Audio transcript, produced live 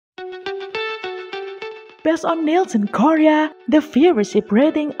Based on Nielsen Korea, the viewership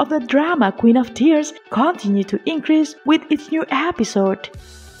rating of the drama Queen of Tears continued to increase with each new episode.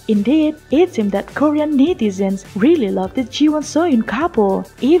 Indeed, it seems that Korean netizens really love the Jiwon Soohyun couple,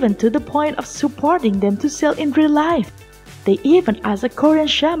 even to the point of supporting them to sell in real life. They even asked a Korean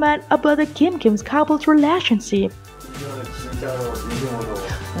shaman about the KimKim's couple's relationship.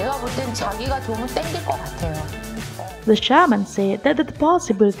 내가 볼 땐 자기가 좋으면 땡길 것 같아요. The shaman said that the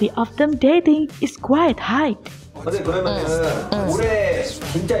possibility of them dating is quite high. 근데 그러면은 올해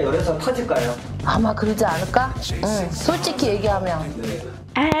진짜 열애설 터질까요? 아마 그러지 않을까? 솔직히 얘기하면.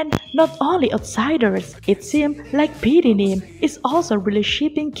 And not only outsiders, it seems like PD-nim is also really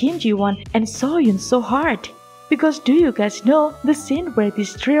shipping Kim Jiwon and Soohyun so hard. Because do you guys know the scene where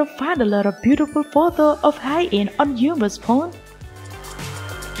this trio find a lot of beautiful photos of Haein on Hyunwoo's phone?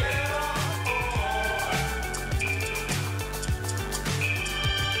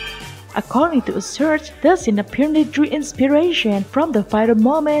 According to a search, the scene apparently drew inspiration from the viral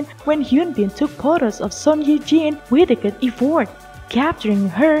moment when Hyun took photos of Son Ye Jin with a good effort, capturing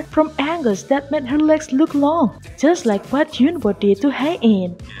her from angles that made her legs look long, just like what Hyunwoo did to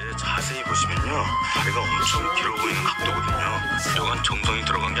Haein. 자세히 보시면요, 다리가 엄청 길어 보이는 각도거든요. 이건 정성이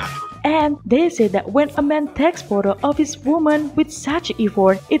들어간 게 아니고. And they say that when a man takes photo of his woman with such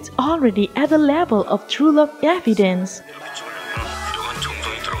effort, it's already at the level of true love evidence.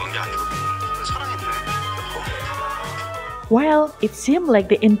 Well, it seems like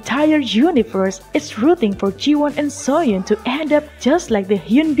the entire universe is rooting for Jiwon and Soohyun to end up just like the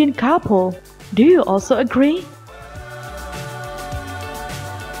Hyun couple. Do you also agree?